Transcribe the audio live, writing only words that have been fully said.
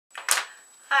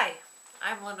Hi,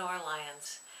 I'm Lenore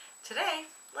Lyons. Today,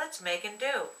 let's make and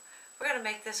do. We're going to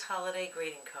make this holiday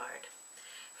greeting card.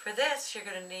 For this, you're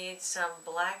going to need some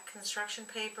black construction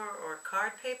paper or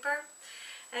card paper,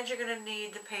 and you're going to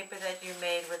need the paper that you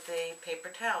made with the paper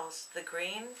towels, the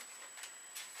green,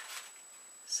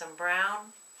 some brown,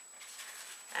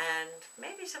 and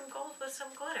maybe some gold with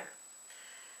some glitter.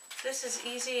 This is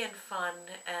easy and fun,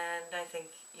 and I think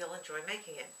you'll enjoy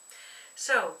making it.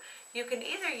 So, you can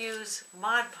either use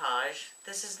Mod Podge,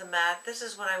 this is the matte, this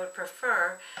is what I would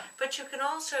prefer, but you can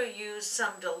also use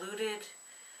some diluted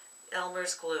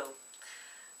Elmer's glue.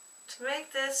 To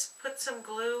make this, put some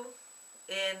glue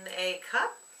in a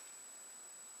cup,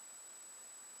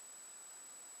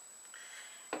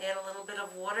 add a little bit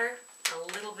of water, a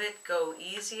little bit, go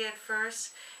easy at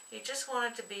first. You just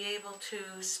want it to be able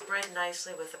to spread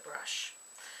nicely with a brush.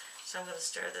 So I'm going to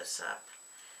stir this up.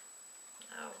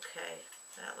 Okay,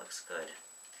 that looks good.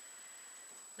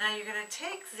 Now you're going to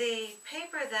take the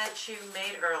paper that you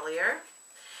made earlier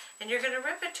and you're going to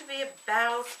rip it to be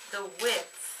about the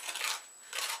width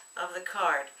of the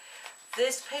card.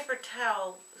 This paper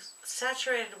towel,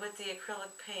 saturated with the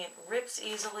acrylic paint, rips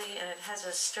easily and it has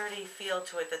a sturdy feel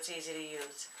to it that's easy to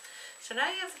use. So now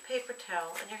you have the paper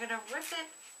towel and you're going to rip it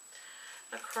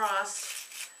across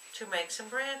to make some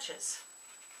branches.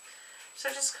 So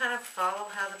just kind of follow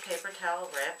how the paper towel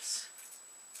rips.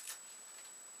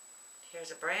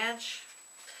 Here's a branch.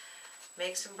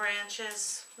 Make some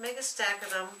branches. Make a stack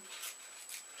of them.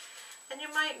 And you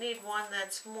might need one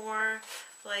that's more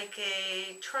like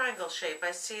a triangle shape.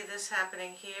 I see this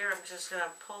happening here. I'm just going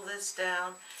to pull this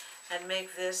down and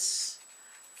make this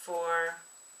for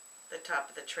the top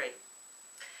of the tree.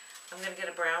 I'm going to get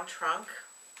a brown trunk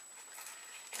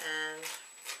and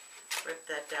rip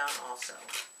that down also.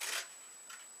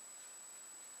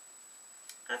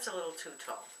 That's a little too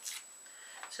tall.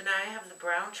 So now I have the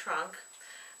brown trunk.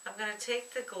 I'm going to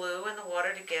take the glue and the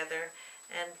water together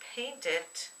and paint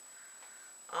it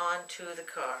onto the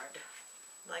card,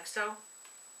 like so.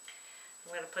 I'm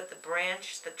going to put the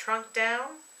branch, the trunk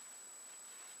down,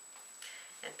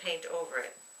 and paint over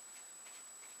it.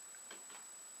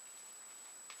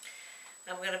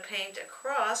 I'm going to paint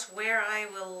across where I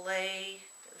will lay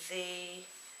the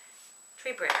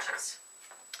tree branches.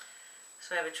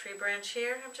 So I have a tree branch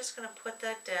here. I'm just going to put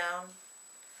that down.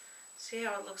 See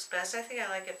how it looks best? I think I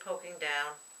like it poking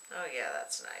down. Oh yeah,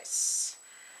 that's nice.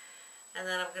 And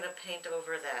then I'm going to paint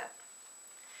over that.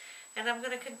 And I'm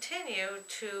going to continue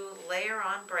to layer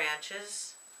on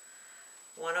branches,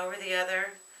 one over the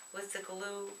other, with the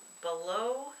glue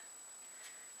below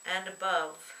and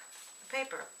above the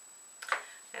paper.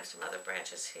 I have some other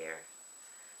branches here.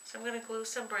 So I'm going to glue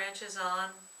some branches on.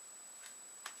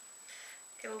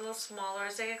 Get a little smaller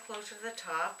as they get closer to the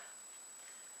top.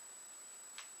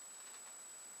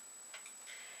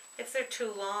 If they're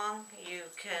too long, you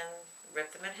can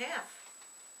rip them in half.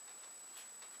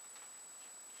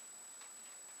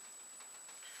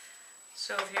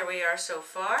 So here we are so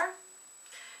far,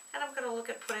 and I'm going to look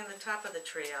at putting the top of the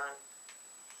tree on.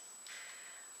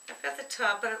 I've got the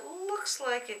top, but it looks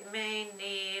like it may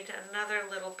need another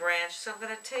little branch, so I'm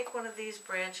going to take one of these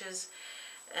branches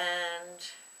and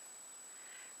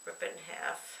rip it in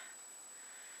half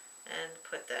and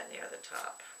put that near the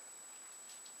top.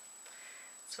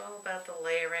 It's all about the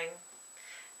layering.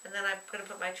 And then I'm going to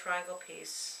put my triangle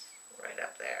piece right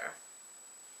up there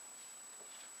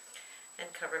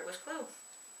and cover it with glue.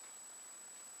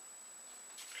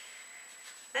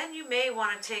 Then you may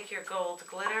want to take your gold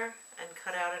glitter and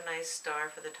cut out a nice star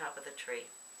for the top of the tree.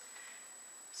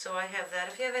 So I have that.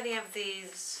 If you have any of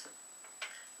these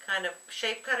kind of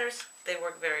shape cutters, they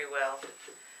work very well.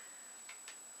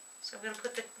 So I'm going to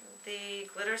put the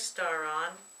glitter star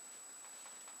on.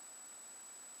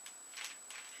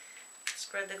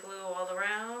 Spread the glue all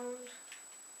around.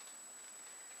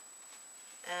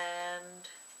 And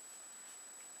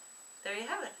there you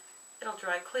have it. It'll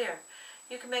dry clear.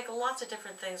 You can make lots of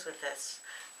different things with this.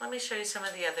 Let me show you some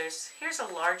of the others. Here's a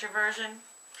larger version.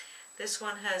 This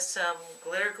one has some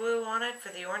glitter glue on it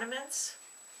for the ornaments.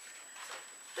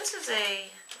 This is a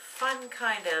fun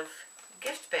kind of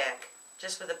gift bag,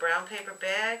 just with a brown paper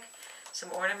bag, some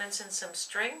ornaments and some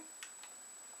string.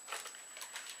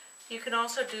 You can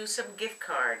also do some gift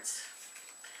cards.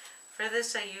 For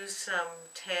this I use some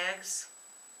tags,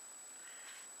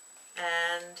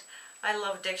 and I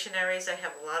love dictionaries. I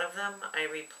have a lot of them. I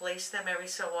replace them every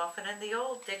so often, and the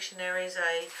old dictionaries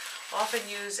I often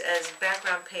use as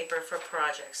background paper for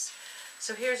projects.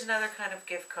 So here's another kind of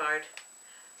gift card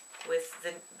with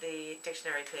the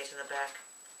dictionary page in the back.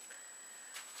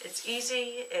 It's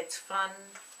easy, it's fun.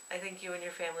 I think you and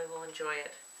your family will enjoy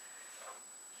it.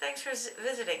 Thanks for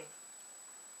visiting.